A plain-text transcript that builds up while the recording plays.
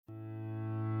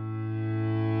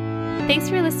Thanks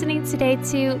for listening today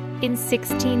to In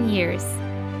 16 Years.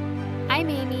 I'm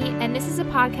Amy, and this is a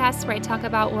podcast where I talk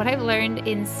about what I've learned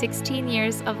in 16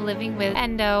 years of living with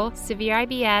endo, severe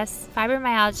IBS,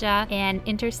 fibromyalgia, and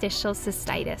interstitial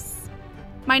cystitis.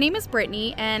 My name is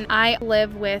Brittany, and I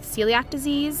live with celiac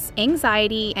disease,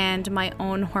 anxiety, and my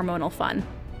own hormonal fun.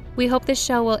 We hope this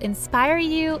show will inspire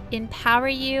you, empower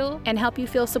you, and help you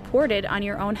feel supported on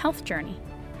your own health journey.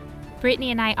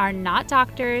 Brittany and I are not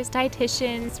doctors,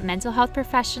 dietitians, mental health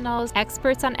professionals,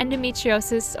 experts on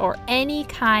endometriosis, or any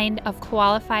kind of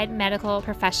qualified medical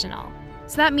professional.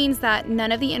 So that means that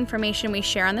none of the information we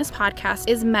share on this podcast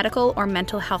is medical or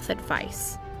mental health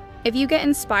advice. If you get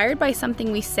inspired by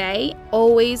something we say,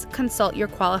 always consult your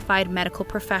qualified medical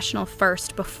professional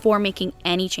first before making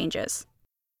any changes.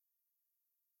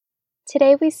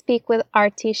 Today we speak with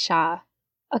Arti Shah,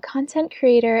 a content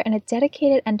creator and a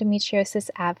dedicated endometriosis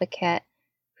advocate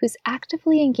who's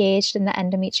actively engaged in the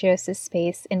endometriosis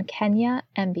space in Kenya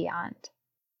and beyond.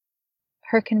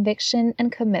 Her conviction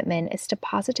and commitment is to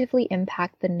positively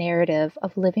impact the narrative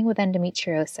of living with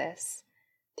endometriosis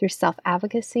through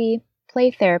self-advocacy, play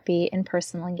therapy, and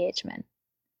personal engagement.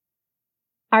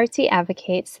 Arti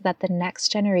advocates so that the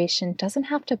next generation doesn't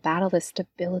have to battle this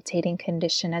debilitating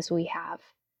condition as we have,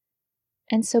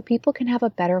 and so people can have a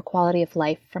better quality of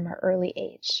life from an early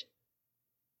age.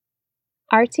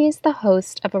 Arti is the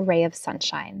host of A Ray of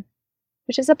Sunshine,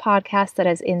 which is a podcast that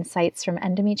has insights from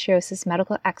endometriosis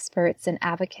medical experts and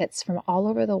advocates from all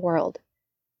over the world,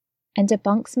 and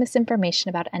debunks misinformation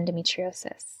about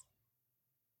endometriosis.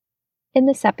 In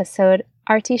this episode,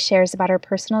 Arti shares about her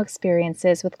personal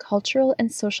experiences with cultural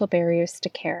and social barriers to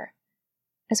care,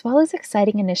 as well as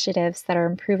exciting initiatives that are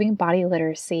improving body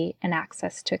literacy and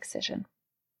access to excision.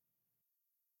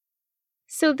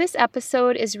 So this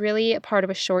episode is really a part of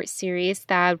a short series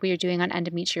that we are doing on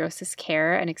endometriosis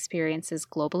care and experiences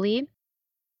globally.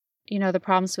 You know, the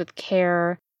problems with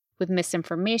care, with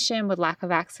misinformation, with lack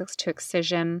of access to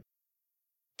excision.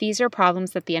 These are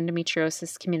problems that the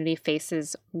endometriosis community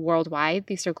faces worldwide.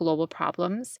 These are global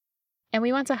problems. And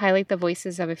we want to highlight the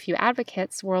voices of a few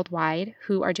advocates worldwide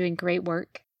who are doing great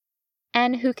work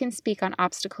and who can speak on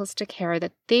obstacles to care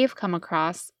that they've come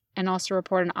across and also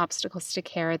report on obstacles to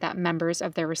care that members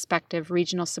of their respective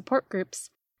regional support groups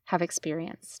have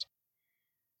experienced.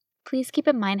 Please keep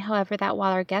in mind, however, that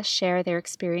while our guests share their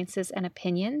experiences and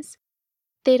opinions,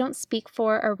 they don't speak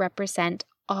for or represent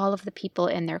all of the people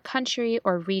in their country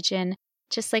or region.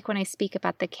 Just like when I speak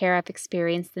about the care I've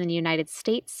experienced in the United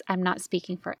States, I'm not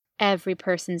speaking for every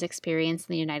person's experience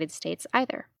in the United States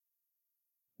either.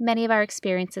 Many of our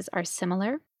experiences are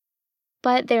similar,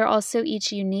 but they're also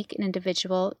each unique and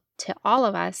individual to all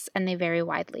of us, and they vary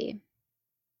widely.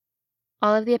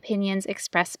 All of the opinions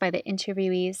expressed by the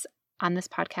interviewees on this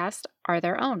podcast are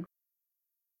their own.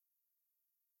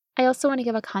 I also want to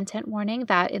give a content warning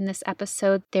that in this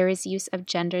episode, there is use of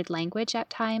gendered language at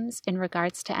times in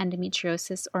regards to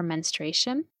endometriosis or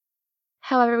menstruation.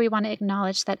 However, we want to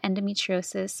acknowledge that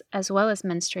endometriosis, as well as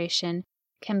menstruation,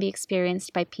 can be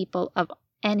experienced by people of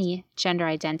any gender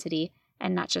identity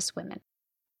and not just women.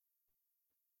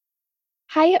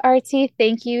 Hi, Arti.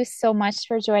 Thank you so much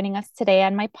for joining us today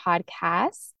on my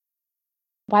podcast.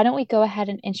 Why don't we go ahead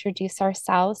and introduce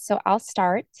ourselves? So I'll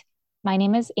start. My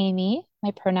name is Amy.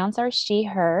 My pronouns are she,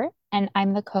 her, and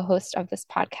I'm the co-host of this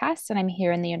podcast, and I'm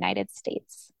here in the United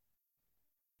States.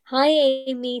 Hi,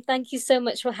 Amy. Thank you so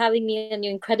much for having me on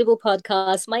your incredible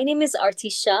podcast. My name is Arti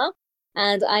Shah,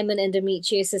 and I'm an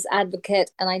endometriosis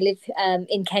advocate, and I live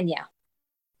in Kenya.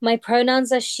 My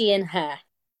pronouns are she and her.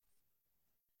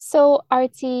 So,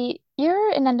 Arti,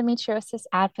 you're an endometriosis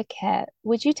advocate.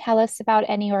 Would you tell us about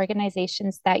any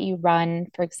organizations that you run?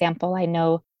 For example, I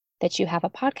know that you have a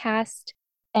podcast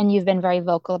and you've been very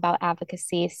vocal about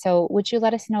advocacy. So would you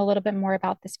let us know a little bit more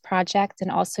about this project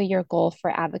and also your goal for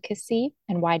advocacy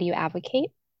and why do you advocate?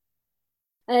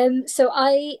 So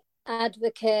I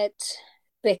advocate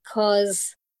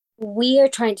because we are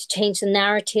trying to change the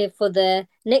narrative for the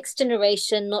next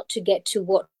generation, not to get to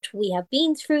what we have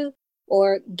been through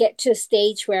or get to a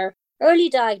stage where early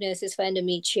diagnosis for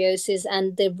endometriosis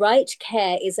and the right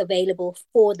care is available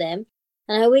for them.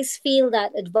 And I always feel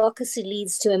that advocacy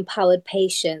leads to empowered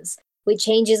patients, which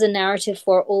changes the narrative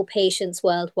for all patients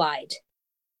worldwide.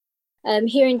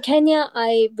 Here in Kenya,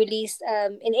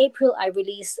 in April, I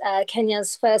released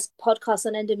Kenya's first podcast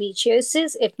on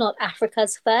endometriosis, if not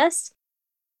Africa's first.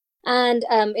 And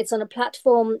it's on a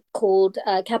platform called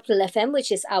Capital FM,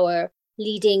 which is our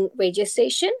leading radio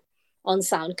station on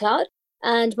SoundCloud.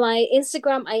 And my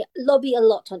Instagram, I lobby a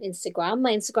lot on Instagram.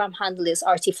 My Instagram handle is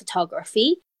Arti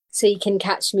Photography, so you can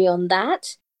catch me on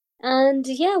that. And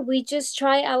yeah, we just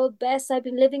try our best. I've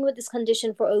been living with this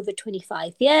condition for over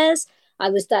 25 years. I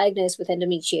was diagnosed with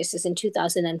endometriosis in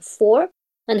 2004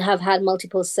 and have had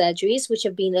multiple surgeries, which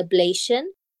have been ablation.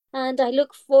 And I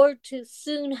look forward to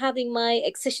soon having my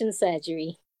excision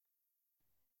surgery.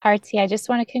 Arti, I just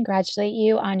want to congratulate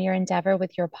you on your endeavor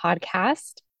with your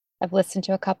podcast. I've listened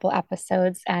to a couple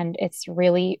episodes and it's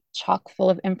really chock full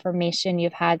of information.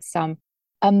 You've had some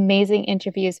amazing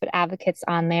interviews with advocates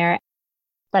on there.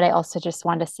 But I also just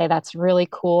want to say that's really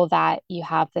cool that you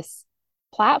have this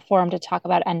platform to talk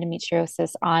about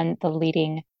endometriosis on the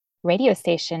leading radio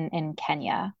station in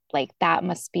Kenya. Like that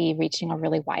must be reaching a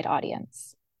really wide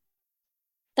audience.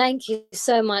 Thank you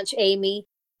so much, Amy.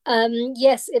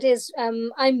 Yes, it is.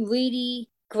 I'm really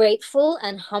grateful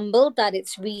and humbled that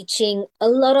it's reaching a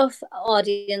lot of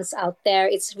audience out there.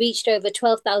 It's reached over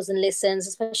 12,000 listens,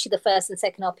 especially the first and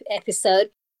second episode.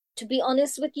 To be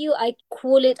honest with you, I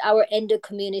call it our Endo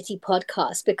community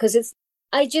podcast because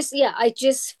I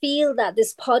just feel that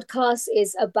this podcast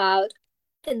is about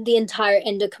the entire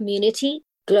Endo community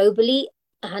globally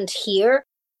and here,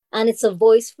 and it's a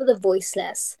voice for the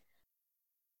voiceless.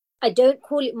 I don't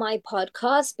call it my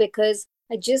podcast because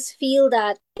I just feel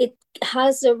that it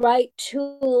has the right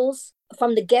tools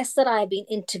from the guests that I've been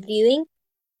interviewing,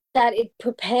 that it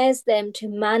prepares them to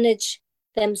manage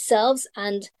themselves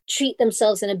and treat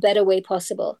themselves in a better way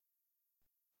possible.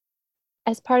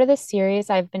 As part of this series,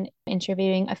 I've been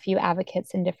interviewing a few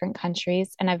advocates in different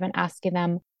countries, and I've been asking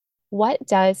them, what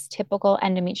does typical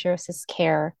endometriosis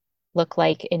care look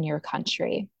like in your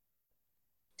country?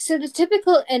 So the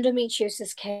typical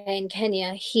endometriosis care in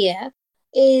Kenya here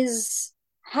is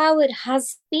how it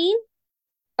has been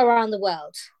around the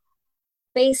world.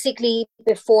 Basically,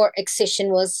 before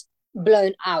excision was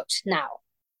blown out now.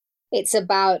 It's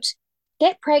about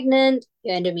get pregnant,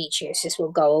 your endometriosis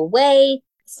will go away,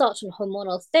 start on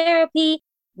hormonal therapy,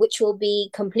 which will be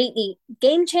completely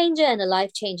game changer and a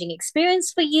life-changing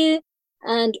experience for you.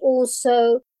 And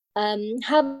also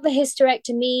have a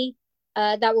hysterectomy,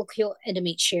 that will cure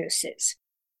endometriosis.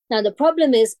 Now, the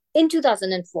problem is in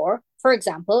 2004, for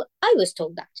example, I was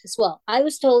told that as well. I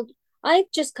was told I've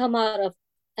just come out of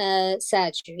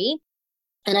surgery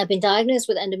and I've been diagnosed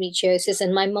with endometriosis,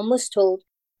 and my mom was told,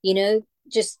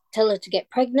 just tell her to get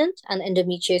pregnant and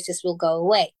endometriosis will go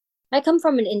away. I come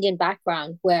from an Indian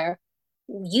background where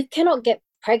you cannot get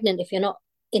pregnant if you're not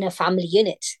in a family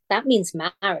unit. That means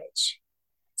marriage.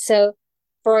 So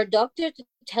for a doctor to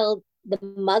tell the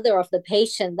mother of the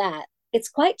patient that, it's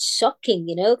quite shocking.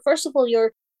 First of all,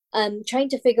 you're trying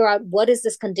to figure out what is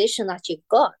this condition that you've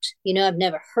got. I've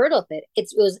never heard of it.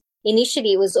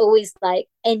 Initially it was always like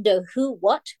endo, who,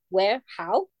 what, where,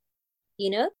 how,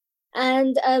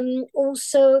 and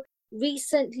also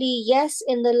recently, yes,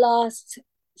 in the last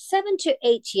 7 to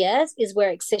 8 years is where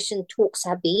excision talks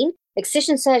have been.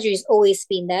 Excision surgery has always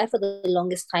been there for the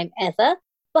longest time ever,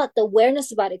 but the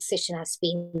awareness about excision has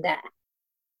been there.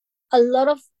 A lot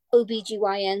of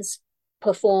OBGYNs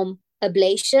perform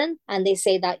ablation and they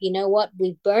say that, you know what,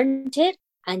 we burned it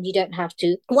and you don't have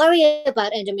to worry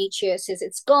about endometriosis.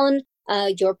 It's gone.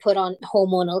 You're put on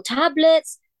hormonal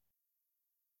tablets.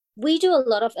 We do a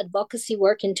lot of advocacy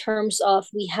work in terms of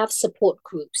we have support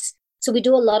groups. So we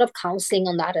do a lot of counseling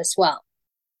on that as well.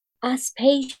 As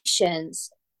patients,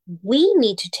 we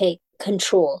need to take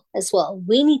control as well.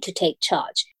 We need to take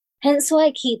charge. Hence why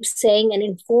I keep saying an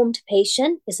informed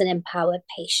patient is an empowered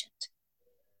patient.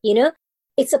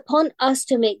 It's upon us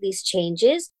to make these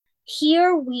changes.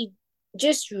 Here we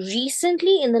just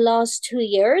recently, in the last 2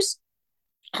 years,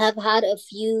 have had a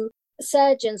few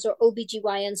surgeons or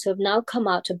OBGYNs who have now come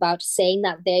out about saying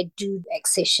that they do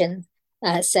excision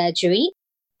surgery.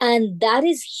 And that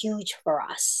is huge for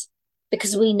us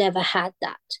because we never had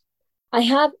that. I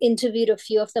have interviewed a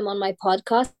few of them on my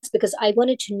podcast because I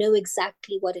wanted to know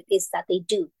exactly what it is that they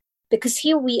do. Because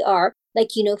here we are,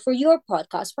 for your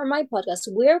podcast, for my podcast,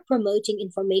 we're promoting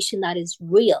information that is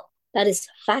real, that is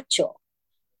factual.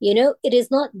 It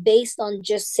is not based on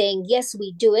just saying, yes,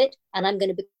 we do it, and I'm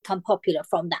going to become popular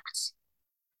from that.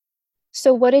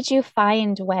 So what did you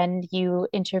find when you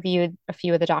interviewed a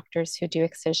few of the doctors who do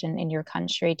excision in your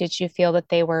country? Did you feel that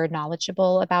they were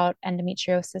knowledgeable about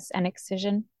endometriosis and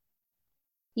excision?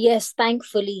 Yes,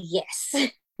 thankfully, yes.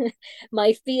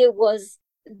 My fear was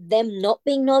them not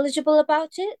being knowledgeable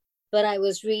about it, but I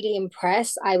was really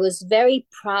impressed. I was very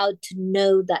proud to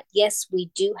know that, yes,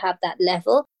 we do have that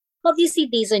level. Obviously,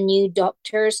 these are new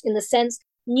doctors in the sense,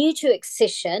 new to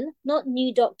excision, not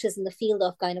new doctors in the field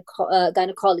of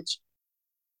gynecology,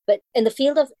 but in the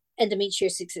field of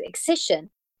endometriosis excision.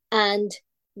 And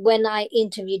when I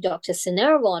interviewed Dr.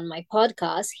 Sinerva on my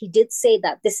podcast, he did say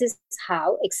that this is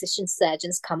how excision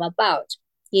surgeons come about.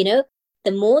 You know,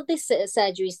 the more the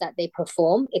surgeries that they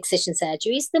perform, excision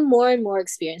surgeries, the more and more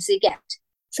experience they get.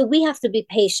 So we have to be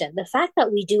patient. The fact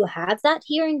that we do have that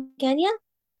here in Kenya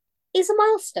is a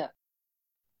milestone.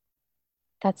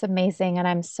 That's amazing. And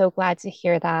I'm so glad to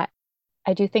hear that.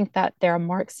 I do think that there are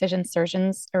more excision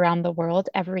surgeons around the world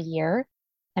every year.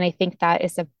 And I think that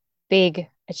is a big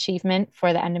achievement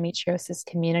for the endometriosis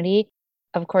community.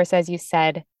 Of course, as you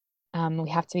said, we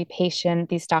have to be patient.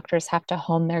 These doctors have to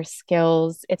hone their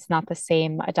skills. It's not the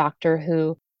same a doctor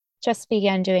who just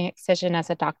began doing excision as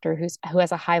a doctor who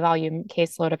has a high volume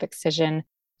caseload of excision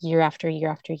year after year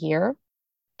after year.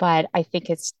 But I think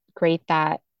it's great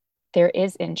that there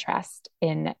is interest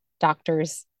in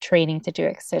doctors training to do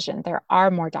excision. There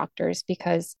are more doctors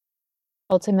because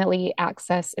ultimately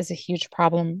access is a huge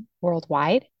problem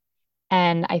worldwide.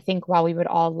 And I think while we would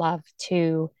all love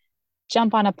to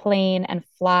jump on a plane and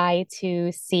fly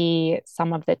to see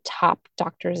some of the top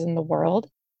doctors in the world,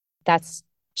 that's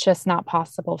just not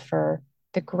possible for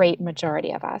the great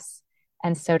majority of us.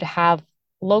 And so to have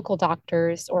local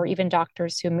doctors or even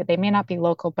doctors who they may not be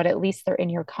local, but at least they're in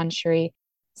your country.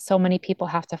 So many people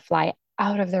have to fly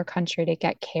out of their country to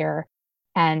get care.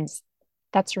 And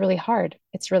that's really hard.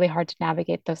 It's really hard to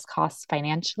navigate those costs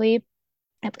financially.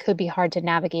 It could be hard to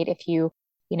navigate if you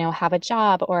have a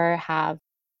job or have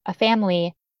a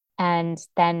family and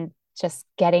then just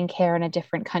getting care in a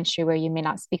different country where you may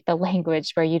not speak the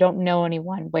language, where you don't know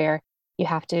anyone, where you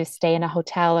have to stay in a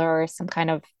hotel or some kind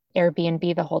of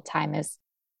Airbnb the whole time is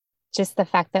just the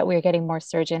fact that we're getting more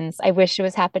surgeons. I wish it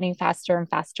was happening faster and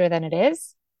faster than it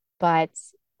is, but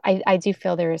I do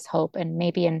feel there is hope. And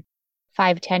maybe in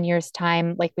 5-10 years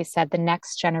time, like we said, the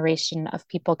next generation of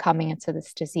people coming into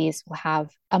this disease will have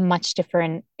a much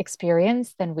different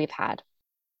experience than we've had.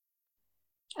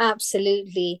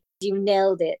 Absolutely. You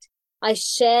nailed it. I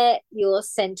share your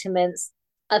sentiments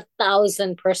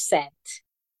 1,000%,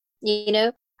 you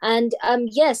know? And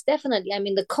yes, definitely. I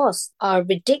mean, the costs are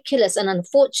ridiculous. And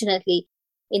unfortunately,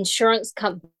 insurance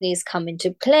companies come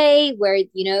into play where,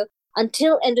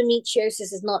 until endometriosis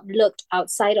is not looked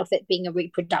outside of it being a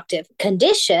reproductive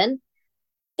condition,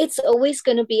 it's always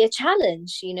going to be a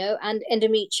challenge, and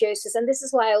endometriosis. And this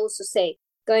is why I also say,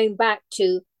 going back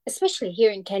to, especially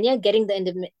here in Kenya, getting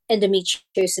the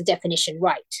endometriosis definition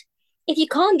right. If you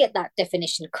can't get that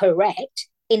definition correct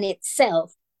in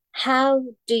itself, how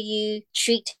do you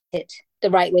treat it the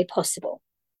right way possible?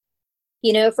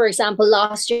 For example,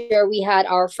 last year we had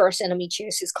our first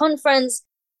endometriosis conference,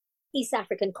 East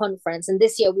African conference, and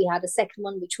this year we had a second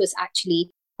one, which was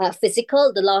actually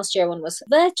physical. The last year one was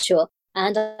virtual,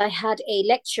 and I had a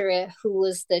lecturer who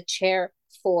was the chair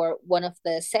for one of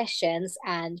the sessions,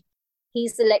 and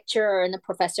he's the lecturer and a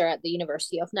professor at the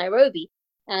University of Nairobi.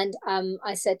 And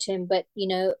I said to him, but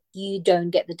you don't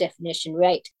get the definition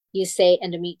right. You say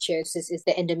endometriosis is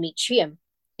the endometrium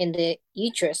in the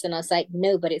uterus. And I was like,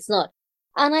 no, but it's not.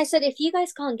 And I said, if you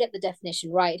guys can't get the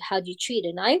definition right, how do you treat it?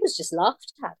 And I was just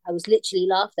laughed at. I was literally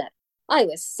laughed at. I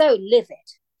was so livid.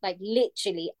 Like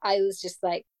literally, I was just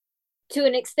like, to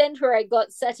an extent where I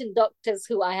got certain doctors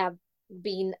who I have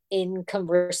been in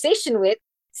conversation with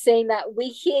saying that we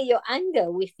hear your anger,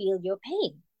 we feel your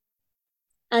pain.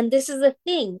 And this is the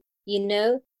thing,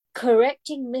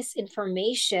 correcting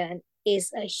misinformation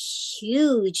is a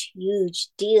huge, huge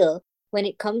deal when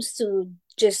it comes to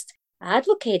just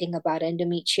advocating about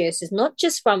endometriosis, not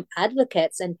just from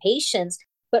advocates and patients,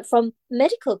 but from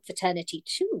medical fraternity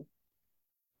too.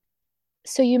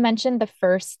 So you mentioned the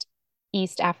first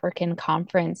East African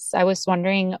conference. I was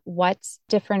wondering what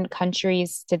different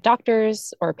countries did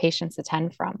doctors or patients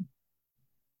attend from?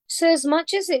 So as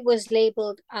much as it was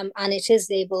labeled, and it is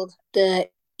labeled the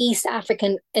East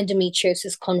African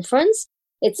Endometriosis Conference,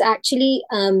 it's actually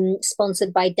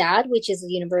sponsored by DAD, which is a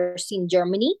university in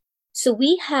Germany. So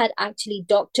we had actually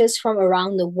doctors from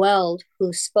around the world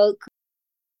who spoke,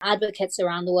 advocates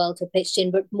around the world who pitched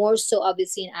in, but more so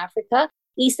obviously in Africa.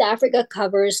 East Africa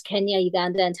covers Kenya,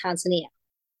 Uganda, and Tanzania.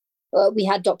 We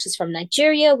had doctors from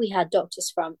Nigeria, we had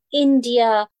doctors from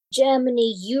India,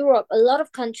 Germany, Europe, a lot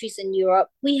of countries in Europe.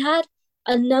 We had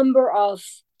a number of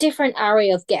different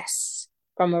area of guests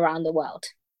from around the world.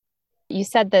 You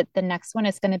said that the next one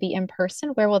is going to be in person.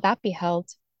 Where will that be held?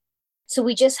 So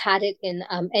we just had it in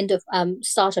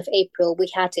start of April.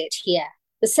 We had it here.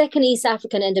 The second East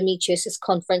African Endometriosis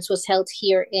Conference was held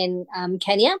here in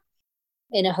Kenya,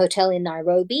 in a hotel in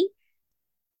Nairobi.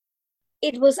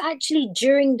 It was actually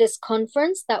during this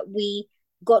conference that we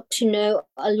got to know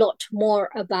a lot more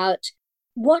about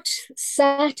what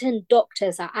certain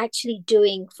doctors are actually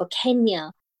doing for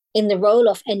Kenya in the role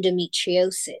of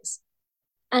endometriosis.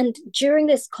 And during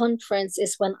this conference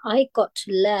is when I got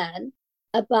to learn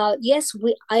about, yes,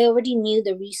 I already knew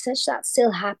the research that's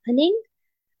still happening,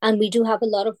 and we do have a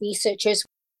lot of researchers.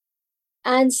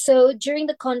 And so during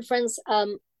the conference,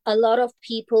 a lot of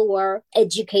people were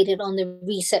educated on the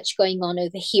research going on over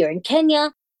here in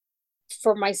Kenya.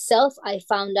 For myself, I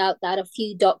found out that a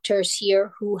few doctors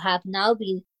here who have now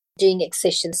been doing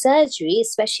excision surgery,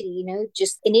 especially,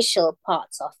 just initial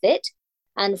parts of it,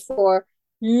 and for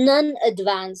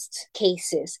non-advanced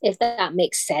cases, if that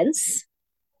makes sense,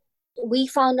 we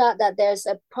found out that there's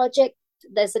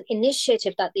an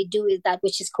initiative that they do is that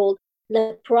which is called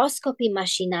laparoscopy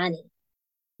mashinani.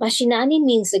 Mashinani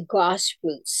means the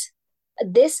grassroots.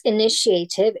 This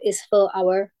initiative is for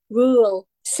our rural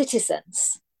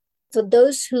citizens, for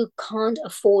those who can't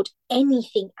afford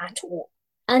anything at all.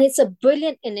 And it's a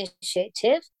brilliant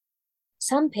initiative.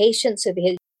 Some patients over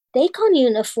here, they can't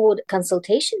even afford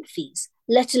consultation fees,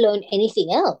 let alone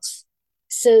anything else.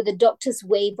 So the doctors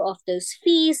waive off those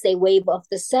fees, they waive off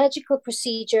the surgical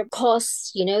procedure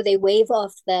costs, they waive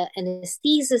off the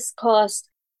anesthesis cost.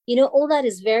 All that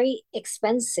is very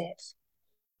expensive.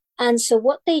 And so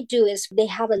what they do is they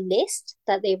have a list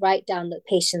that they write down the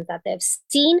patients that they've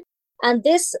seen. And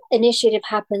this initiative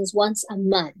happens once a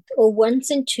month or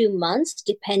once in 2 months,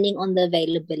 depending on the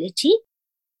availability.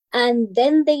 And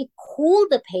then they call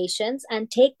the patients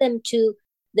and take them to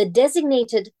the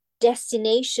designated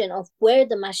destination of where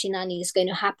the mashinani is going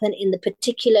to happen in the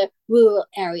particular rural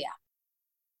area.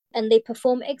 And they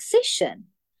perform excision,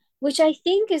 which I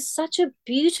think is such a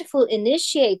beautiful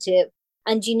initiative.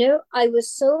 And, I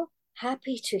was so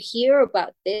happy to hear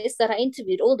about this that I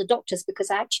interviewed all the doctors because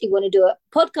I actually want to do a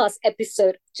podcast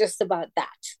episode just about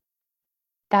that.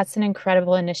 That's an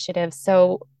incredible initiative.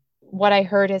 So what I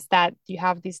heard is that you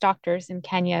have these doctors in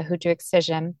Kenya who do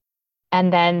excision,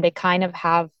 and then they kind of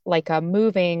have like they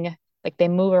move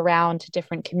around to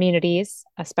different communities,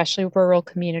 especially rural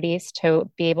communities, to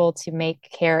be able to make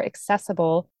care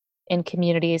accessible in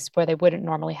communities where they wouldn't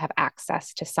normally have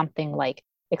access to something like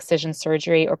excision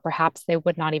surgery, or perhaps they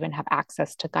would not even have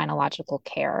access to gynecological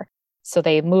care. So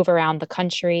they move around the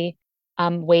country,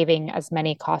 waiving as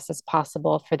many costs as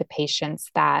possible for the patients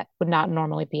that would not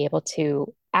normally be able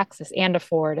to access and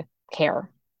afford care.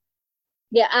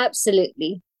 Yeah,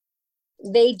 absolutely.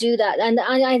 They do that. And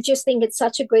I just think it's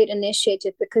such a great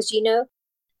initiative because,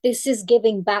 this is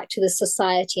giving back to the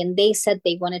society, and they said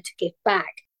they wanted to give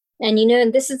back. And,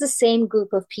 and this is the same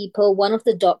group of people. One of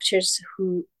the doctors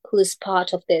who is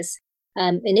part of this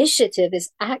initiative is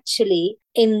actually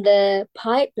in the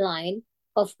pipeline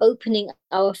of opening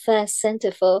our first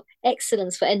center for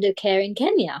excellence for endocare in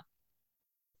Kenya.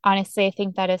 Honestly, I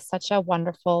think that is such a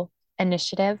wonderful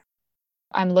initiative.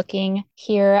 I'm looking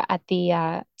here at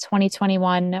the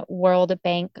 2021 World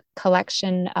Bank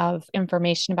collection of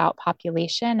information about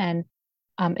population, and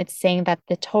it's saying that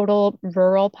the total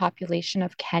rural population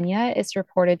of Kenya is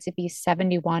reported to be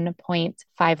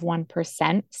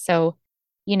 71.51%. So,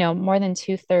 more than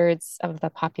 2/3 of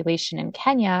the population in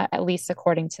Kenya, at least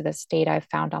according to this data I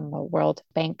found on the World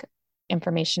Bank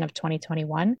information of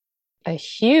 2021, a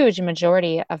huge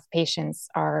majority of patients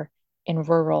are in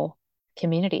rural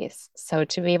communities. So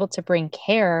to be able to bring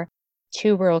care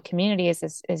to rural communities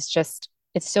is just,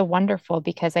 it's so wonderful,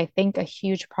 because I think a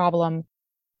huge problem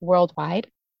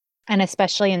worldwide, and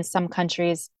especially in some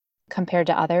countries compared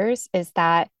to others, is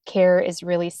that care is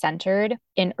really centered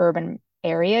in urban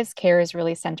areas. Care is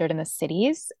really centered in the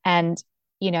cities. And,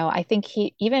 I think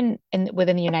even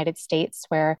within the United States,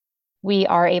 where we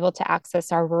are able to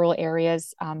access our rural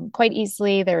areas quite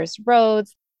easily, there's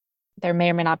roads, there may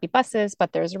or may not be buses,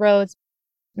 but there's roads.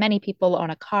 Many people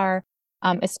own a car.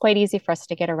 It's quite easy for us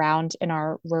to get around in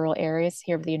our rural areas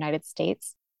here of the United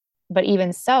States. But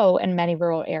even so, in many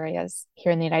rural areas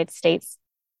here in the United States,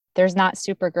 there's not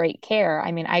super great care.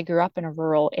 I mean, I grew up in a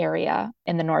rural area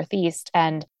in the Northeast,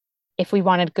 and if we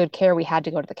wanted good care, we had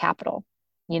to go to the capital,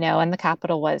 and the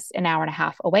capital was an hour and a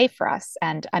half away for us.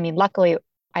 And I mean, luckily,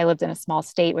 I lived in a small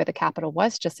state where the capital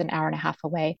was just an hour and a half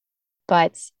away,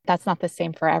 but that's not the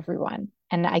same for everyone.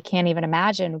 And I can't even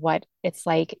imagine what it's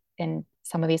like in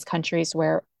some of these countries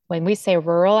where, when we say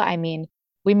rural,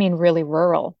 we mean really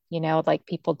rural, like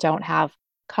people don't have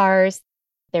cars.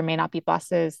 There may not be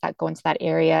buses that go into that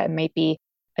area. It may be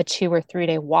a 2 or 3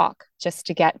 day walk just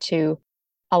to get to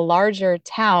a larger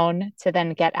town, to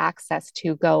then get access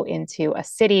to go into a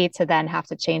city, to then have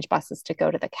to change buses to go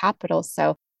to the capital.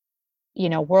 So,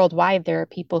 worldwide, there are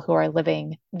people who are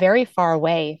living very far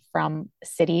away from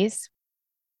cities.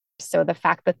 So the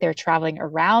fact that they're traveling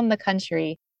around the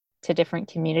country to different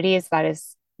communities, that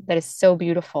is so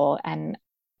beautiful. And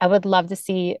I would love to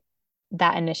see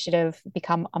that initiative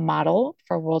become a model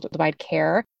for worldwide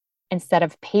care instead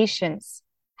of patients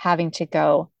having to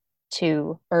go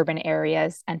to urban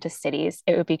areas and to cities.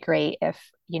 It would be great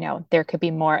if, there could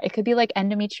be more. It could be like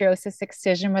endometriosis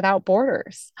excision without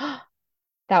borders.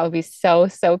 That would be so,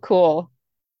 so cool.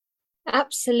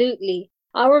 Absolutely.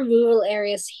 Our rural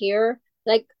areas here,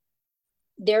 like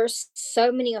there's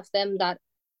so many of them that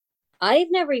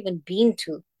I've never even been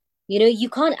to. You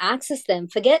can't access them.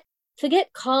 Forget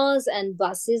cars and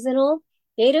buses and all.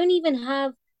 They don't even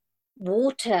have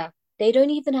water. They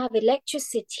don't even have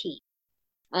electricity.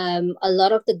 A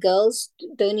lot of the girls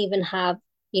don't even have,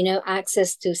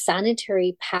 access to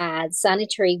sanitary pads,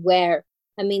 sanitary wear.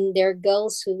 I mean, there are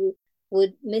girls who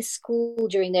would miss school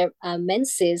during their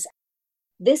menses.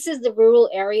 This is the rural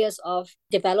areas of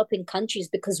developing countries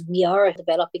because we are a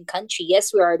developing country.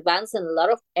 Yes, we are advanced in a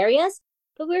lot of areas,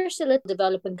 but we're still a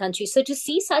developing country. So to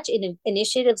see such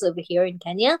initiatives over here in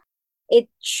Kenya, it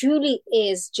truly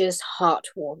is just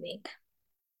heartwarming.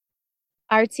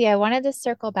 Arti, I wanted to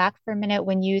circle back for a minute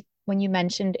when you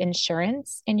mentioned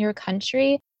insurance in your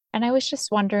country, and I was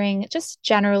just wondering, just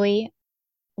generally,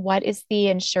 what is the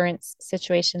insurance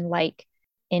situation like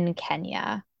in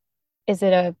Kenya? Is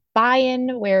it a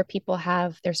buy-in where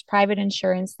there's private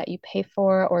insurance that you pay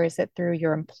for, or is it through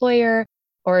your employer,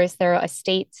 or is there a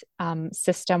state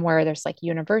system where there's like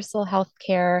universal health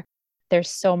care? There's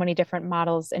so many different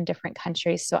models in different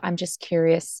countries. So I'm just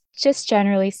curious, just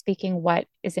generally speaking, what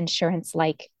is insurance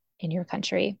like in your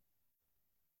country?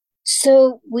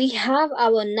 So we have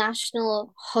our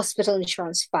National Hospital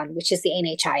Insurance Fund, which is the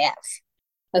NHIF.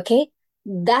 Okay.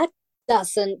 That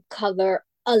doesn't cover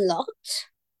a lot.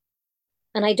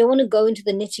 And I don't want to go into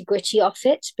the nitty gritty of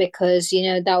it because,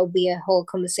 that would be a whole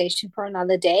conversation for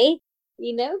another day,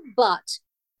 But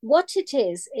what it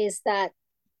is that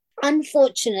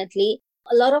unfortunately,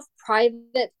 a lot of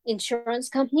private insurance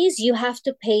companies, you have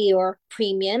to pay your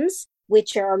premiums,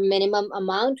 which are a minimum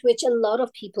amount, which a lot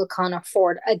of people can't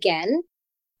afford again,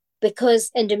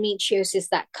 because endometriosis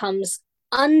that comes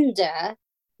under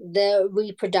the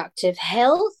reproductive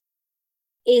health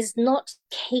is not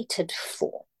catered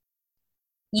for.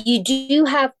 You do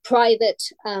have private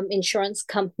insurance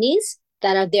companies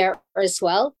that are there as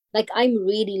well. Like I'm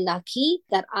really lucky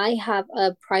that I have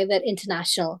a private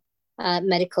international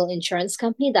medical insurance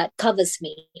company that covers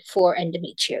me for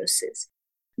endometriosis.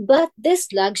 But this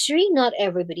luxury, not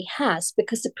everybody has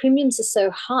because the premiums are so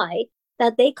high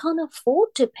that they can't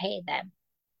afford to pay them.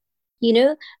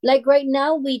 Like right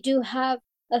now, we do have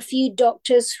a few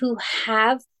doctors who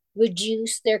have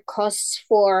reduced their costs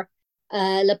for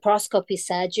laparoscopy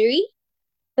surgery.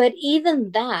 But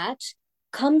even that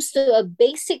comes to a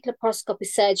basic laparoscopy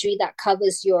surgery that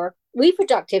covers your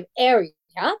reproductive area.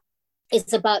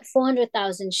 It's about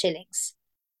 400,000 shillings,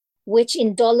 which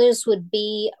in dollars would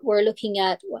be, we're looking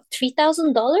at what,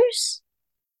 $3,000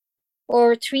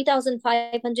 or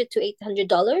 3,500 to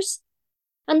 $800.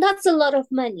 And that's a lot of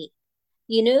money,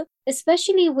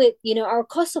 especially with, our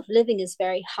cost of living is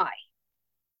very high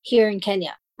here in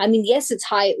Kenya. I mean, yes, it's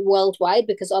high worldwide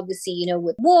because obviously,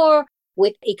 with war,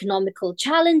 with economical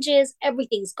challenges,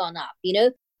 everything's gone up.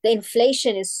 The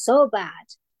inflation is so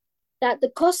bad that the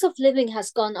cost of living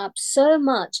has gone up so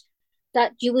much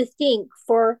that you would think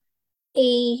for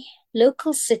a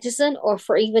local citizen or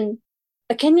for even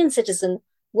a Kenyan citizen,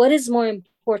 what is more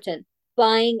important,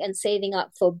 buying and saving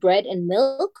up for bread and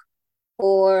milk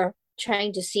or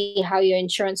trying to see how your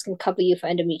insurance can cover you for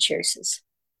endometriosis,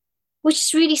 which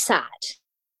is really sad.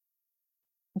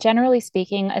 Generally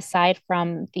speaking, aside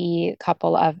from the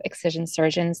couple of excision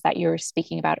surgeons that you were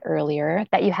speaking about earlier,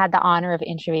 that you had the honor of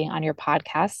interviewing on your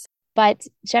podcast, but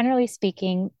generally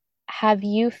speaking, have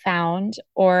you found,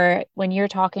 or when you're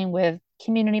talking with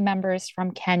community members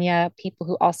from Kenya, people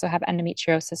who also have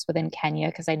endometriosis within Kenya,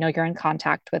 because I know you're in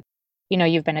contact with,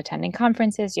 you've been attending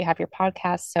conferences, you have your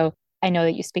podcast, so I know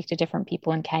that you speak to different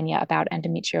people in Kenya about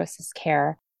endometriosis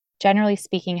care. Generally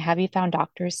speaking, have you found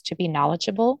doctors to be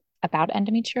knowledgeable about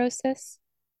endometriosis?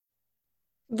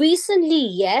 Recently,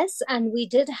 yes. And we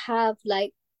did have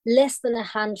like less than a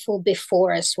handful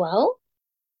before as well.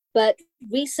 But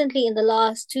recently, in the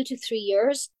last 2 to 3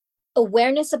 years,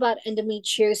 awareness about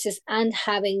endometriosis and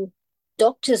having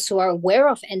doctors who are aware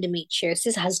of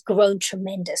endometriosis has grown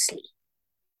tremendously.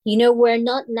 We're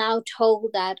not now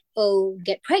told that, oh,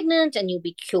 get pregnant and you'll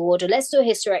be cured, or let's do a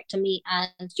hysterectomy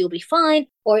and you'll be fine,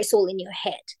 or it's all in your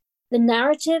head. The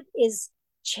narrative is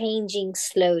changing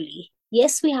slowly.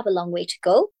 Yes, we have a long way to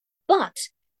go, but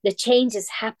the change is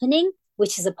happening,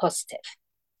 which is a positive.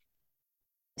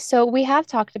 So we have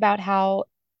talked about how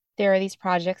there are these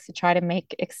projects to try to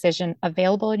make excision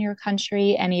available in your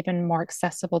country and even more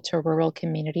accessible to rural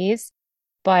communities.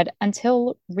 But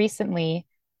until recently,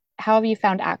 how have you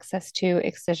found access to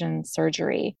excision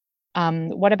surgery?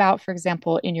 What about, for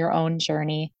example, in your own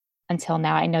journey until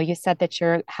now? I know you said that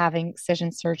you're having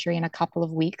excision surgery in a couple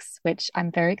of weeks, which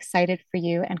I'm very excited for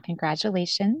you and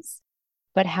congratulations.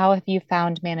 But how have you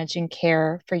found managing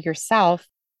care for yourself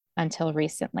until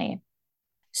recently?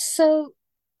 So,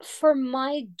 for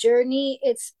my journey,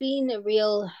 it's been a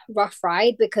real rough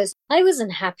ride because I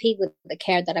wasn't happy with the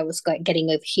care that I was getting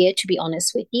over here, to be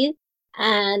honest with you.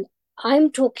 And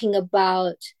I'm talking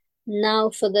about now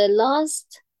for the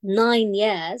last 9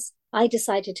 years, I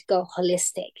decided to go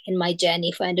holistic in my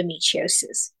journey for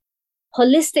endometriosis.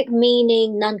 Holistic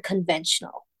meaning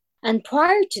non-conventional. And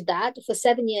prior to that, for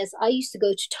 7 years, I used to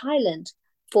go to Thailand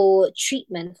for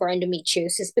treatment for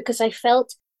endometriosis because I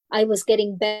felt I was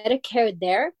getting better care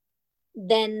there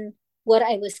than what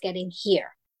I was getting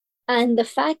here. And the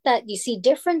fact that you see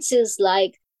differences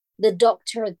like the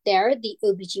doctor there, the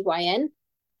OBGYN,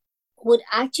 would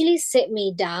actually sit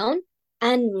me down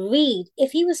and read.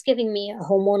 If he was giving me a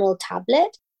hormonal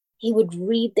tablet, he would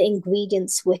read the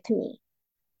ingredients with me.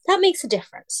 That makes a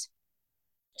difference.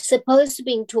 Supposed to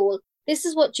being told, this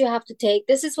is what you have to take,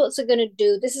 this is what's it going to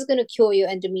do, this is going to cure your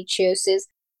endometriosis.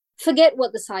 Forget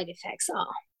what the side effects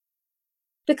are.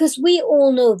 Because we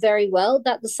all know very well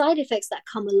that the side effects that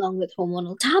come along with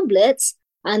hormonal tablets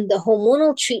and the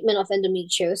hormonal treatment of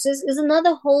endometriosis is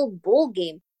another whole ball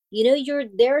game. You're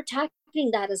there tackling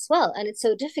that as well, and it's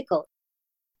so difficult.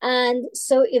 And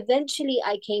so eventually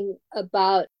I came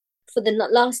about, for the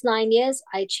last 9 years,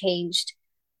 I changed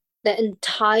the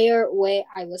entire way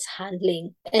I was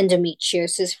handling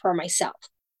endometriosis for myself.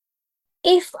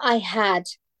 If I had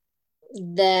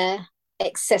the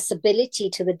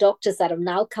accessibility to the doctors that have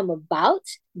now come about,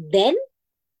 then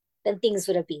things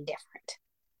would have been different.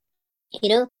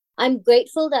 I'm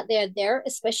grateful that they're there,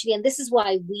 especially, and this is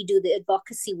why we do the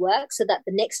advocacy work so that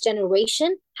the next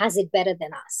generation has it better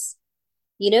than us.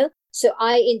 So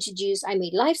I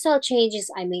made lifestyle changes,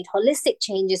 I made holistic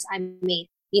changes,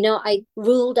 I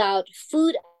ruled out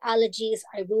food allergies,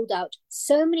 I ruled out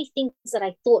so many things that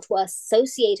I thought were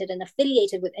associated and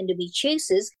affiliated with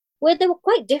endometriosis where they were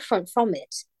quite different from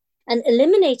it. And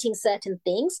eliminating certain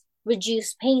things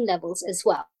reduced pain levels as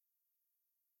well.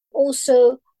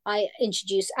 Also, I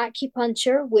introduced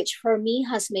acupuncture, which for me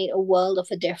has made a world of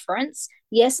a difference.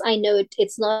 Yes, I know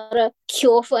it's not a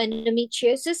cure for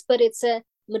endometriosis, but it's a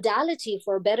modality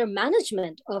for better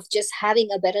management of just having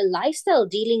a better lifestyle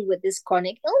dealing with this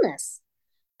chronic illness.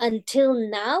 Until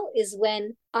now is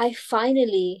when I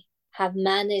finally have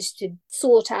managed to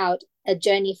sort out a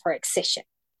journey for excision.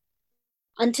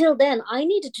 Until then, I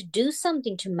needed to do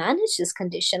something to manage this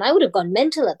condition. I would have gone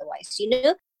mental otherwise.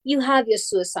 You have your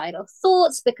suicidal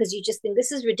thoughts because you just think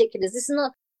this is ridiculous.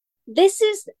 This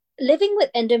is living with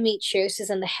endometriosis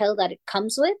and the hell that it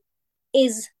comes with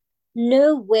is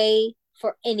no way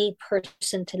for any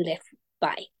person to live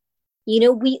by.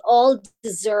 We all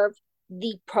deserve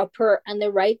the proper and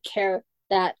the right care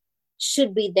that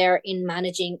should be there in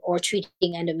managing or treating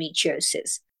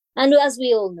endometriosis. And as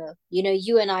we all know,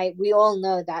 you and I, we all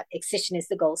know that excision is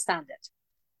the gold standard.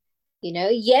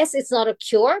 Yes, it's not a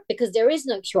cure because there is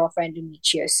no cure for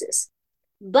endometriosis,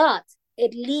 but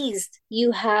at least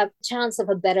you have a chance of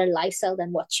a better lifestyle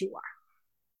than what you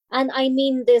are. And I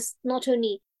mean this not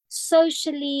only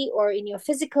socially or in your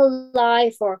physical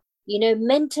life or,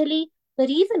 mentally, but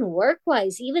even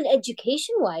work-wise, even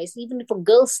education-wise, even for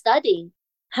girls studying.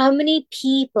 How many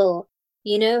people,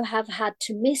 have had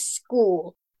to miss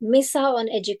school, miss out on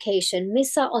education,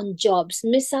 miss out on jobs,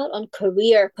 miss out on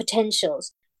career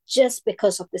potentials just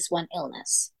because of this one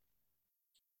illness?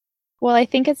 Well, I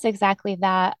think it's exactly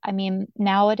that. I mean,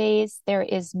 nowadays there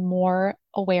is more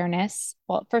awareness.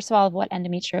 Well, first of all, of what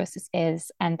endometriosis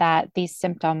is, and that these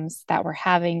symptoms that we're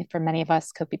having for many of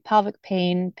us could be pelvic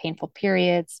pain, painful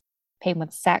periods, pain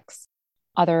with sex,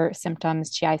 other symptoms,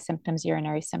 GI symptoms,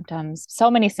 urinary symptoms, so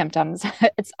many symptoms.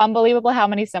 It's unbelievable how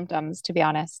many symptoms, to be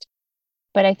honest.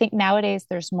 But I think nowadays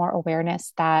there's more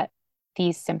awareness that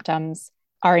these symptoms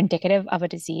are indicative of a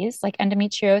disease like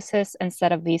endometriosis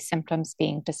instead of these symptoms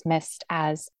being dismissed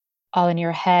as all in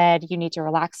your head, you need to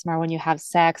relax more when you have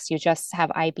sex, you just have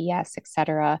IBS,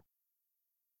 etc.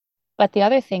 But the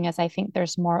other thing is I think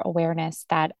there's more awareness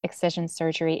that excision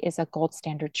surgery is a gold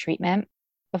standard treatment.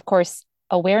 Of course,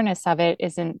 awareness of it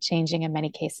isn't changing in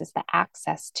many cases the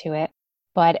access to it,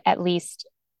 but at least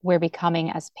we're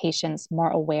becoming as patients more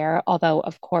aware, although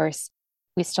of course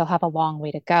we still have a long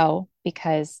way to go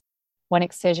because when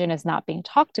excision is not being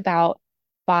talked about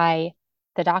by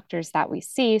the doctors that we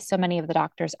see, so many of the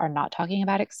doctors are not talking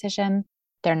about excision.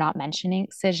 They're not mentioning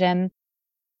excision.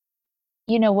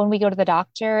 When we go to the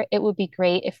doctor, it would be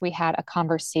great if we had a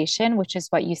conversation, which is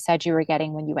what you said you were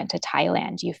getting when you went to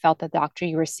Thailand. You felt the doctor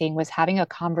you were seeing was having a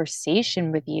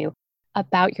conversation with you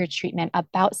about your treatment,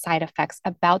 about side effects,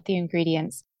 about the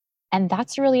ingredients. And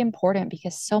that's really important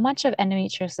because so much of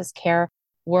endometriosis care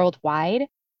worldwide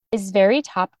is very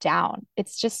top down.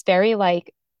 It's just very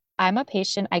like, I'm a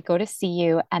patient, I go to see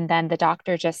you, and then the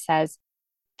doctor just says,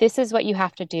 this is what you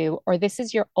have to do, or this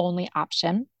is your only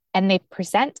option. And they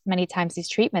present many times these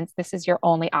treatments, this is your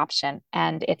only option.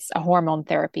 And it's a hormone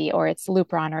therapy, or it's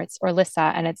Lupron, or it's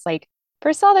Orlissa. And it's like,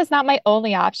 first of all, that's not my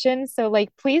only option. So, like,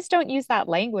 please don't use that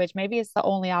language. Maybe it's the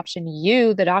only option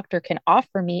you, the doctor, can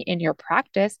offer me in your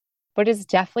practice, but it's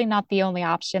definitely not the only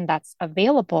option that's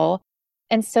available.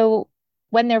 And so,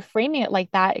 when they're framing it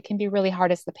like that, it can be really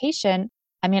hard as the patient.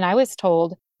 I mean, I was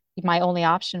told my only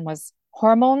option was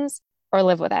hormones or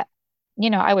live with it.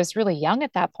 I was really young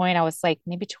at that point. I was like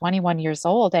maybe 21 years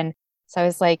old. And so I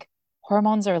was like,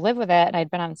 hormones or live with it. And I'd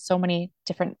been on so many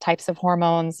different types of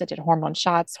hormones. I did hormone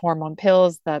shots, hormone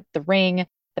pills, the ring,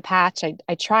 the patch.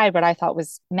 I tried what I thought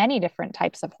was many different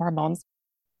types of hormones.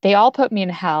 They all put me in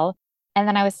hell. And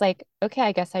then I was like, okay,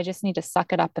 I guess I just need to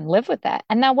suck it up and live with it.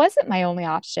 And that wasn't my only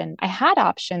option. I had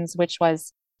options, which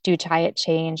was do diet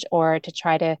change or to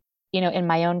try to, in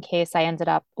my own case, I ended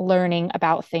up learning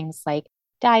about things like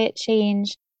diet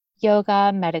change,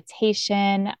 yoga,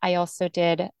 meditation. I also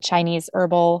did Chinese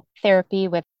herbal therapy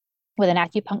with an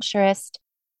acupuncturist.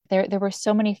 There were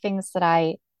so many things that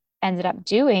I ended up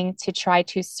doing to try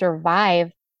to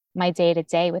survive my day to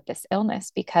day with this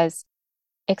illness because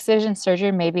excision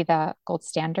surgery may be the gold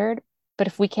standard, but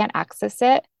if we can't access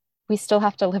it, we still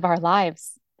have to live our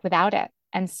lives without it.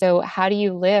 And so how do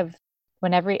you live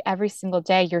when every single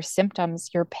day your symptoms,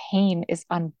 your pain is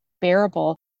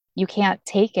unbearable? You can't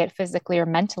take it physically or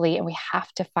mentally, and we have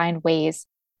to find ways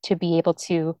to be able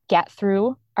to get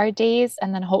through our days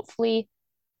and then hopefully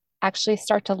actually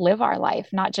start to live our life,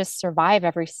 not just survive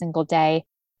every single day,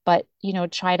 but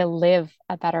try to live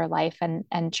a better life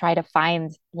and try to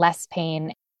find less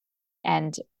pain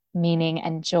and meaning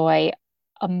and joy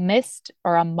amidst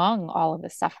or among all of the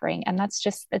suffering. And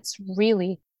it's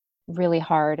really, really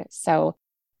hard. So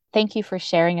thank you for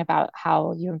sharing about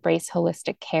how you embrace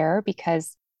holistic care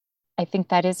because I think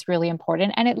that is really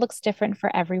important and it looks different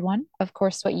for everyone. Of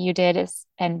course, what you did is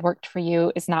and worked for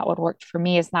you is not what worked for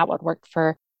me, is not what worked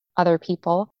for other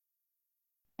people.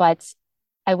 But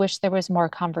I wish there was more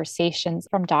conversations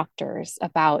from doctors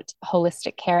about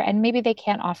holistic care. And maybe they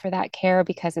can't offer that care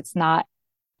because it's not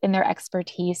in their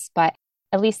expertise, but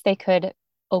at least they could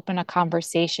open a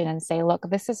conversation and say, look,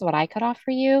 this is what I could offer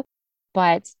you.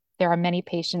 But there are many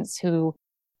patients who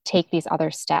take these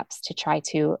other steps to try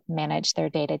to manage their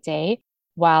day to day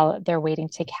while they're waiting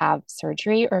to have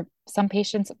surgery, or some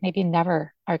patients maybe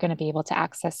never are going to be able to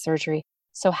access surgery.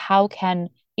 So how can,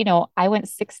 I went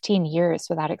 16 years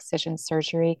without excision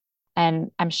surgery, and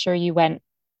I'm sure you went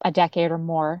a decade or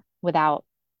more without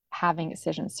having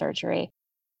excision surgery.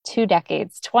 2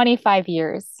 decades, 25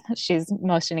 years. She's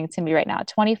motioning to me right now,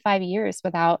 25 years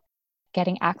without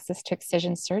getting access to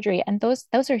excision surgery. And those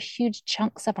are huge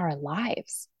chunks of our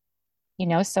lives.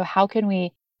 So how can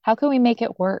we make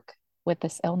it work with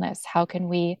this illness? How can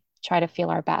we try to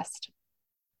feel our best?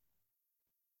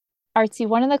 Arti,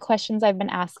 one of the questions I've been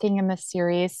asking in this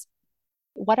series,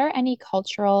 what are any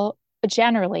cultural,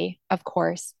 generally, of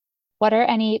course, what are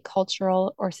any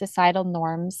cultural or societal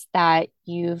norms that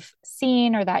you've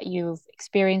seen or that you've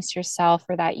experienced yourself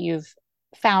or that you've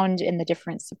found in the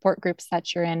different support groups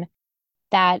that you're in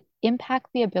that impact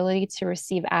the ability to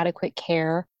receive adequate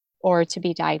care or to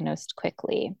be diagnosed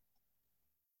quickly?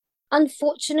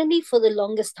 Unfortunately, for the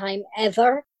longest time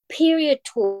ever, period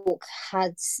talk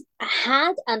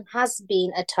had and has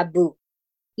been a taboo.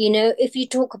 If you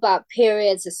talk about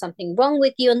periods, there's something wrong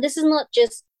with you. And this is not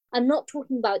just, I'm not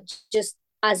talking about just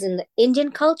as in the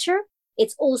Indian culture,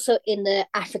 it's also in the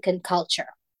African culture.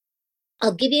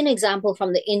 I'll give you an example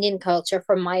from the Indian culture,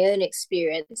 from my own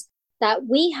experience, that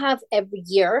we have every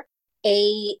year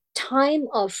a time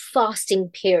of fasting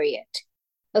period.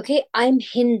 Okay, I'm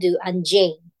Hindu and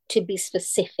Jain, to be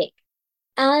specific.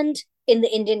 And in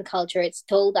the Indian culture, it's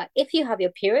told that if you have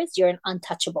your periods, you're an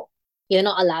untouchable. You're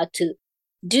not allowed to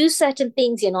do certain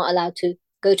things. You're not allowed to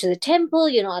go to the temple.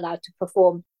 You're not allowed to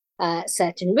perform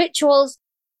certain rituals.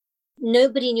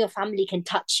 Nobody in your family can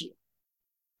touch you.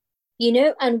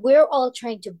 And we're all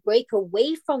trying to break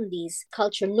away from these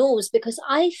culture norms because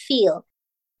I feel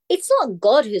it's not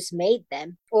God who's made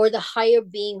them or the higher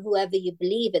being, whoever you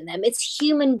believe in them. It's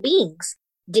human beings.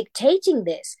 dictating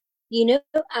this.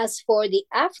 As for the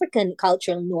African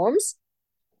cultural norms,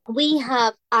 we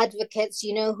have advocates,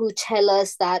 who tell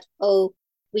us that, oh,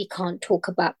 we can't talk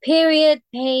about period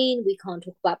pain, we can't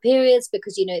talk about periods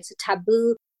because, it's a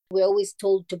taboo. We're always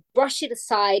told to brush it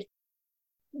aside.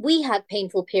 We had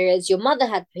painful periods, your mother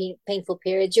had painful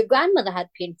periods, your grandmother had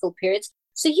painful periods,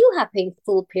 so you have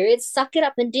painful periods, suck it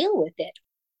up and deal with it.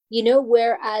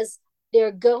 Whereas there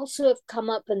are girls who have come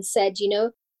up and said,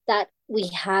 that we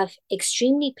have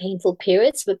extremely painful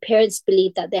periods, but parents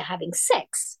believe that they're having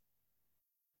sex.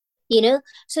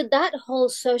 So that whole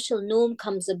social norm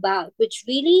comes about, which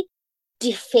really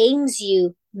defames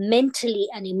you mentally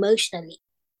and emotionally,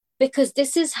 because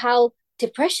this is how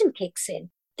depression kicks in.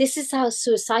 This is how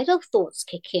suicidal thoughts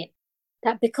kick in.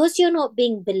 That because you're not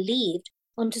being believed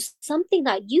onto something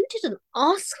that you didn't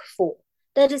ask for,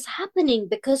 that is happening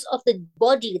because of the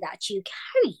body that you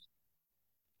carry.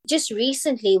 Just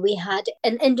recently, we had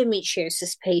an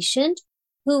endometriosis patient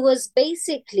who was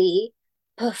basically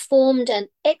performed an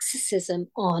exorcism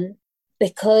on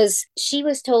because she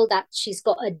was told that she's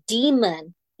got a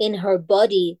demon in her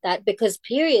body, that because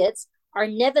periods are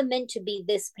never meant to be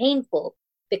this painful.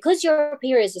 Because your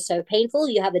periods are so painful,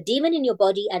 you have a demon in your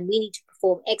body and we need to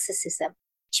perform exorcism.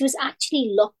 She was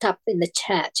actually locked up in the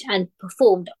church and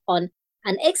performed on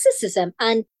an exorcism.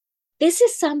 And this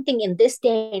is something in this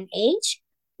day and age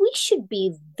we should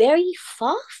be very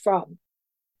far from.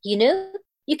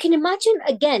 You can imagine,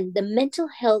 again, the mental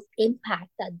health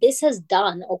impact that this has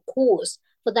done or caused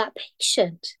for that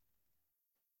patient.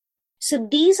 So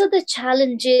these are the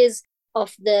challenges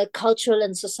of the cultural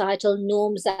and societal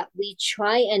norms that we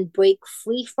try and break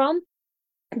free from.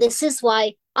 This is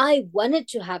why I wanted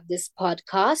to have this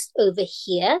podcast over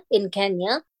here in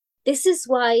Kenya. This is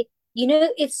why,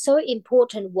 it's so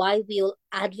important why we all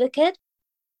advocate.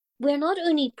 We're not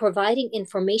only providing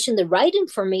information, the right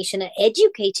information, and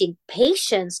educating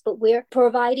patients, but we're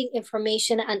providing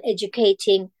information and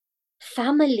educating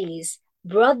families,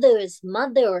 brothers,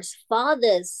 mothers,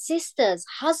 fathers, sisters,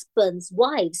 husbands,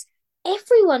 wives,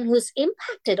 everyone who's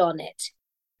impacted on it,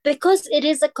 because it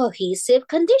is a cohesive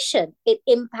condition. It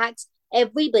impacts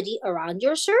everybody around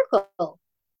your circle.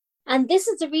 And this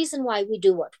is the reason why we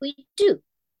do what we do.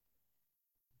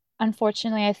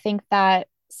 Unfortunately, I think that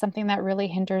something that really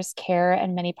hinders care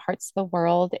in many parts of the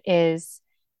world is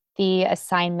the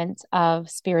assignment of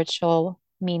spiritual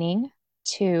meaning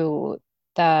to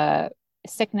the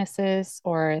sicknesses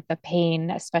or the pain,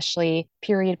 especially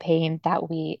period pain that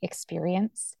we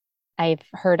experience. I've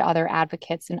heard other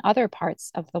advocates in other parts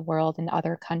of the world, in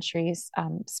other countries,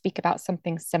 speak about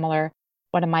something similar.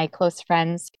 One of my close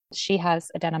friends, she has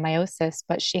adenomyosis,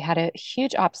 but she had a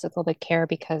huge obstacle to care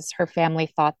because her family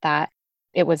thought that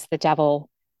it was the devil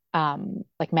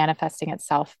like manifesting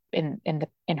itself in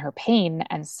her pain.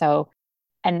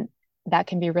 And that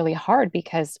can be really hard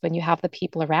because when you have the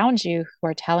people around you who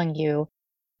are telling you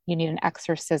you need an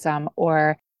exorcism,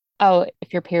 or, oh,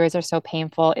 if your periods are so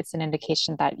painful, it's an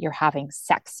indication that you're having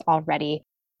sex already,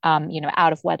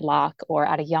 out of wedlock or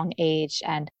at a young age.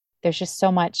 And there's just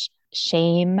so much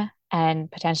shame and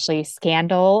potentially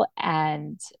scandal,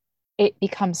 and it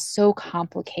becomes so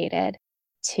complicated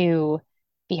to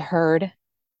be heard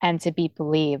and to be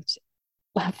believed.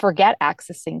 Forget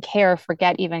accessing care,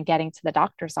 forget even getting to the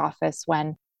doctor's office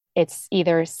when it's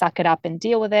either suck it up and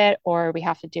deal with it, or we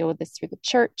have to deal with this through the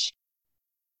church.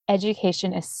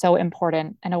 Education is so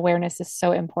important and awareness is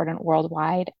so important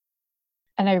worldwide.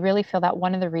 And I really feel that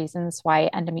one of the reasons why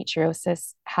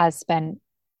endometriosis has been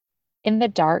in the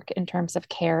dark in terms of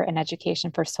care and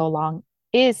education for so long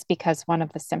is because one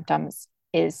of the symptoms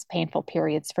is painful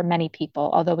periods for many people,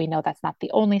 although we know that's not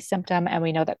the only symptom, and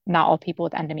we know that not all people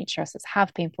with endometriosis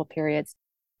have painful periods.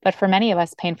 But for many of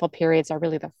us, painful periods are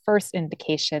really the first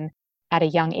indication at a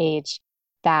young age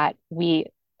that we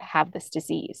have this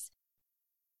disease.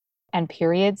 And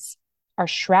periods are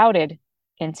shrouded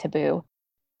in taboo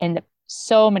in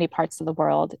so many parts of the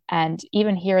world. And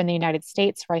even here in the United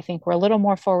States, where I think we're a little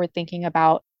more forward thinking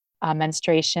about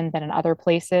menstruation than in other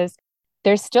places,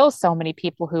 there's still so many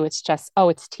people who it's just, oh,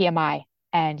 it's TMI,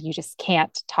 and you just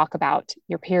can't talk about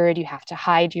your period. You have to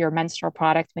hide your menstrual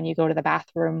product when you go to the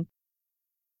bathroom.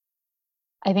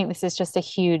 I think this is just a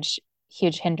huge,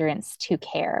 huge hindrance to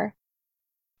care.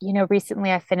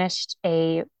 Recently I finished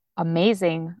a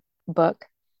amazing book.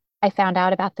 I found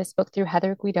out about this book through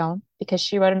Heather Guidon because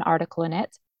she wrote an article in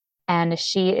it, and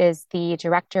she is the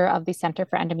director of the Center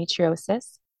for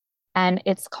Endometriosis. And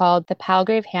it's called The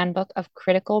Palgrave Handbook of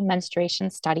Critical Menstruation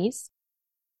Studies.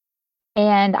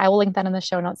 And I will link that in the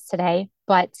show notes today,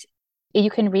 but you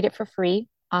can read it for free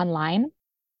online.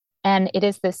 And it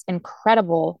is this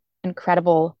incredible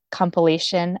incredible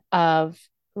compilation of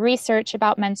research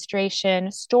about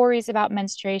menstruation, stories about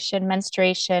menstruation,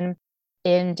 menstruation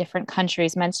in different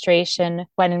countries, menstruation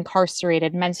when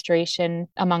incarcerated, menstruation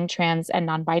among trans and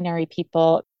non-binary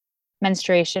people,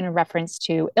 menstruation in reference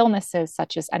to illnesses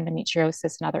such as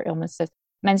endometriosis and other illnesses,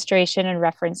 menstruation in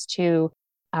reference to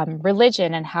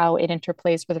religion and how it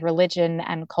interplays with religion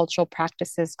and cultural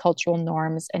practices, cultural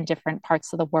norms in different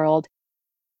parts of the world.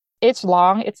 It's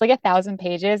long. It's like 1,000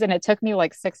 pages, and it took me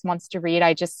like 6 months to read.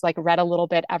 I just like read a little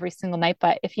bit every single night.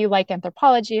 But if you like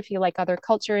anthropology, if you like other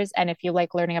cultures, and if you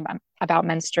like learning about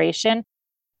menstruation,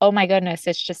 oh my goodness,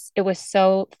 it was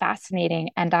so fascinating.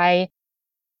 And I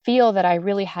feel that I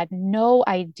really had no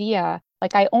idea.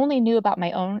 Like I only knew about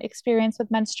my own experience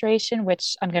with menstruation,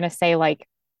 which I'm going to say like,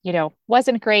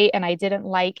 wasn't great and I didn't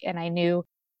like. And I knew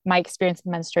my experience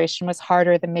with menstruation was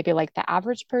harder than maybe like the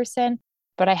average person,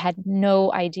 but I had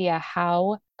no idea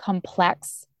how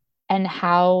complex and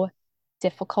how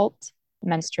difficult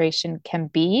menstruation can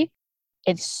be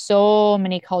in so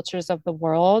many cultures of the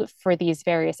world for these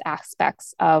various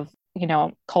aspects of,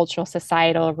 cultural,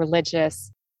 societal,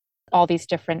 religious, all these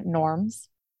different norms.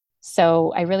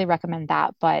 So I really recommend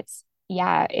that. But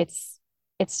yeah, it's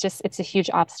a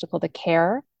huge obstacle to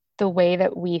care. The way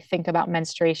that we think about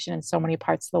menstruation in so many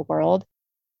parts of the world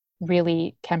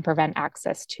really can prevent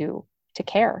access to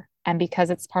care. And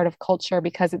because it's part of culture,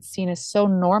 because it's seen as so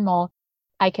normal,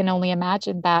 I can only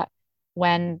imagine that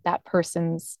when that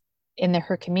person's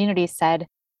her community said,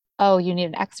 "Oh, you need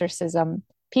an exorcism,"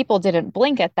 people didn't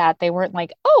blink at that. They weren't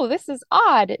like, "Oh, this is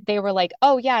odd." They were like,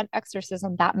 "Oh, yeah, an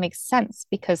exorcism, that makes sense,"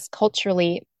 because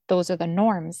culturally, those are the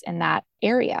norms in that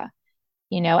area,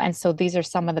 And so these are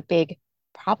some of the big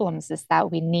problems is that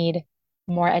we need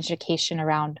more education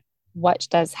around what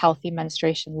does healthy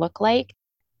menstruation look like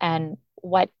and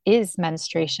what is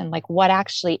menstruation? Like, what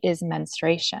actually is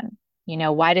menstruation?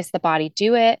 Why does the body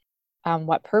do it?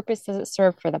 What purpose does it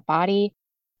serve for the body?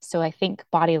 So I think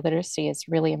body literacy is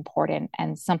really important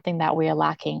and something that we are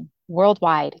lacking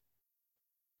worldwide.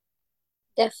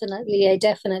 Definitely. I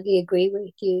definitely agree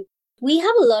with you. We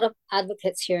have a lot of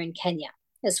advocates here in Kenya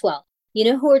as well,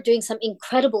 who are doing some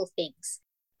incredible things.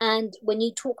 And when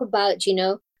you talk about,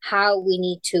 how we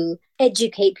need to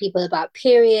educate people about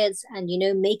periods and,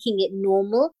 making it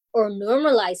normal or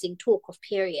normalizing talk of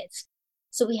periods.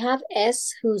 So we have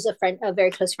S, who's a very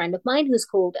close friend of mine, who's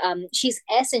called, she's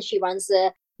S and she runs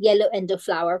the Yellow Endo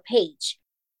Flower page.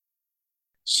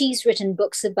 She's written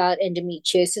books about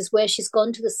endometriosis where she's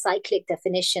gone to the cyclic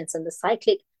definitions and the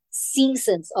cyclic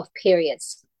seasons of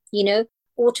periods,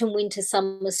 autumn, winter,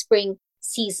 summer, spring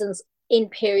seasons in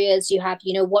periods. You have,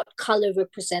 what color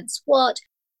represents what.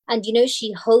 And,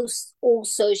 she hosts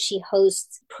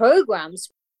programs.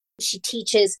 She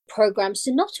teaches programs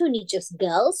to not only just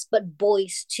girls, but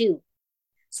boys too.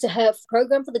 So her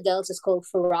program for the girls is called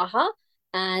Faraha,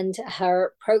 and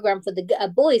her program for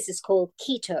the boys is called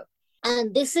Keto.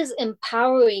 And this is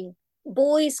empowering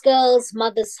boys, girls,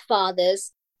 mothers,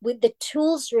 fathers with the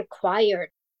tools required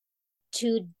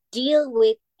to deal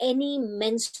with any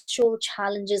menstrual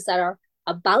challenges that are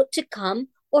about to come,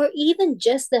 or even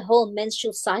just the whole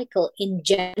menstrual cycle in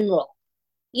general,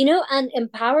 and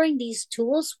empowering these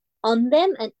tools on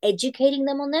them and educating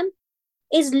them on them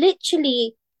is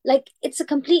literally like, it's a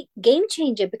complete game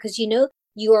changer because,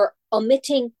 you're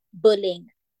omitting bullying,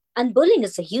 and bullying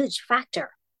is a huge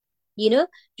factor.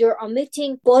 You're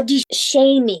omitting body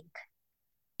shaming.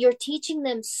 You're teaching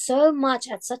them so much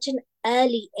at such an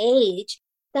early age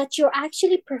that you're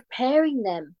actually preparing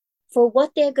them for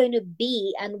what they're going to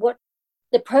be and what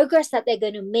the progress that they're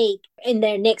going to make in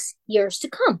their next years to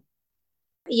come.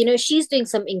 She's doing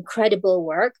some incredible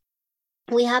work.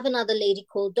 We have another lady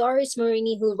called Doris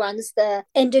Marini who runs the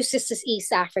Endo Sisters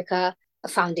East Africa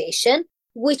Foundation,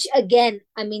 which again,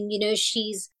 I mean,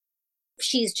 she's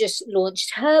just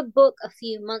launched her book a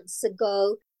few months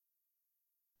ago.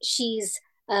 She's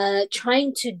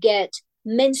trying to get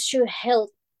menstrual health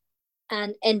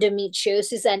and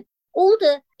endometriosis and all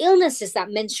the illnesses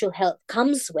that menstrual health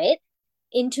comes with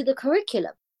into the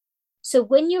curriculum. So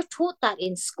when you're taught that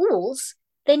in schools,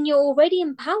 then you're already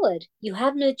empowered. You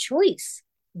have no choice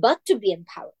but to be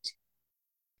empowered.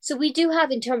 So we do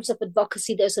have, in terms of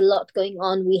advocacy, there's a lot going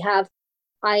on. We have,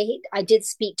 I did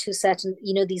speak to certain,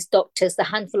 these doctors, the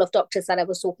handful of doctors that I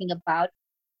was talking about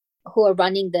who are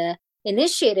running the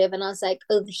initiative. And I was like,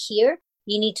 over here,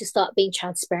 you need to start being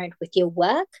transparent with your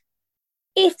work.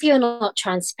 If you're not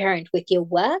transparent with your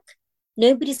work,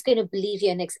 nobody's going to believe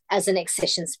you as an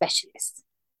excision specialist.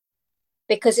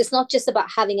 Because it's not just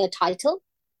about having a title,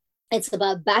 it's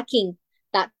about backing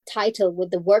that title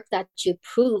with the work that you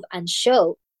prove and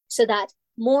show so that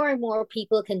more and more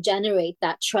people can generate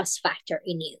that trust factor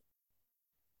in you.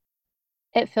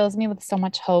 It fills me with so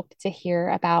much hope to hear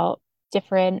about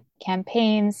different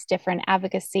campaigns, different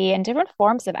advocacy, and different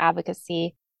forms of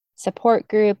advocacy, support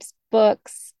groups,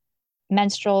 books,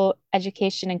 menstrual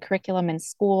education and curriculum in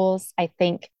schools. I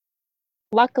think,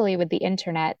 luckily, with the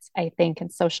internet, I think,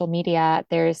 and social media,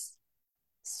 there's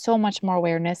so much more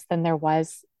awareness than there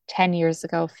was 10 years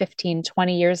ago, 15,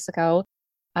 20 years ago,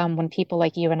 when people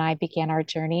like you and I began our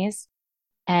journeys.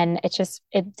 And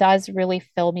it does really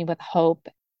fill me with hope.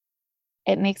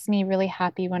 It makes me really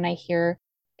happy when I hear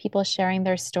people sharing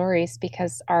their stories,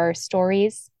 because our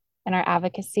stories and our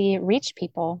advocacy reach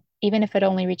people, even if it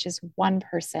only reaches one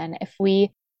person. If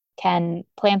we can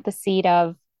plant the seed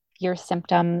of your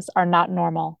symptoms are not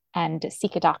normal and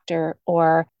seek a doctor,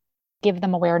 or give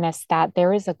them awareness that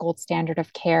there is a gold standard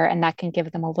of care and that can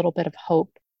give them a little bit of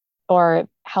hope, or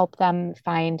help them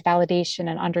find validation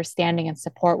and understanding and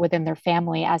support within their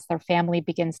family as their family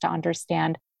begins to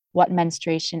understand what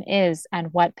menstruation is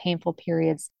and what painful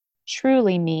periods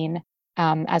truly mean,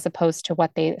 as opposed to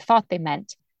what they thought they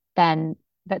meant, then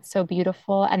that's so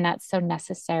beautiful and that's so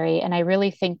necessary. And I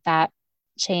really think that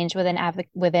change within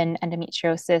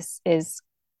endometriosis is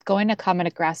going to come at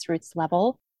a grassroots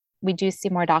level. We do see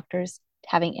more doctors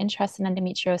having interest in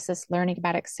endometriosis, learning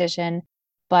about excision,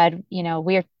 but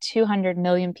we're 200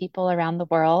 million people around the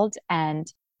world,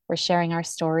 and we're sharing our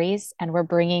stories and we're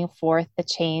bringing forth the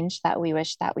change that we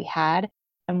wish that we had.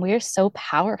 And we're so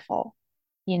powerful,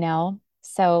 you know?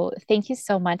 So thank you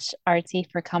so much, Arti,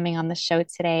 for coming on the show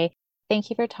today. Thank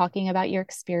you for talking about your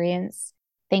experience.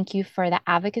 Thank you for the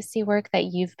advocacy work that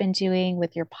you've been doing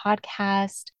with your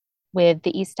podcast, with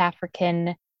the East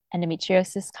African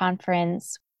Endometriosis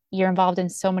Conference. You're involved in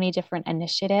so many different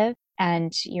initiatives,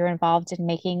 and you're involved in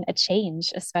making a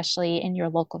change, especially in your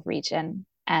local region.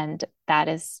 And that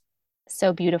is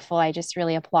so beautiful. I just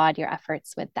really applaud your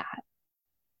efforts with that.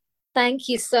 Thank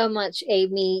you so much,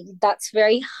 Amy. That's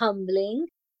very humbling.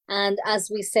 And as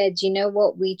we said, you know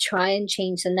what? We try and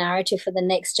change the narrative for the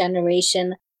next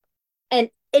generation. An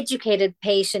educated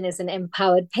patient is an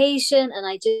empowered patient. And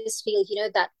I just feel,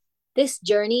 that this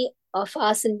journey of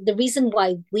us, and the reason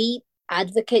why we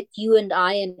advocate, you and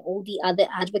I and all the other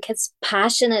advocates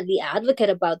passionately advocate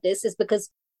about this, is because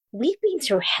we've been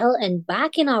through hell and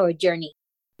back in our journey.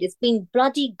 It's been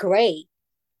bloody gray,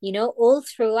 all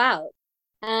throughout.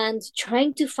 And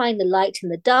trying to find the light in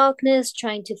the darkness,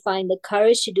 trying to find the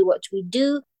courage to do what we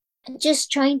do, and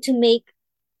just trying to make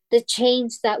the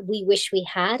change that we wish we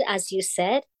had, as you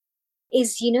said,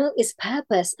 is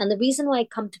purpose. And the reason why I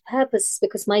come to purpose is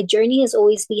because my journey has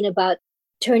always been about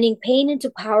turning pain into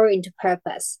power, into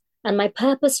purpose. And my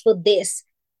purpose for this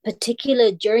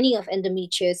particular journey of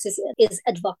endometriosis is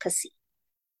advocacy.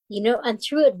 And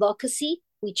through advocacy,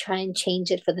 we try and change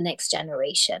it for the next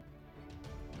generation.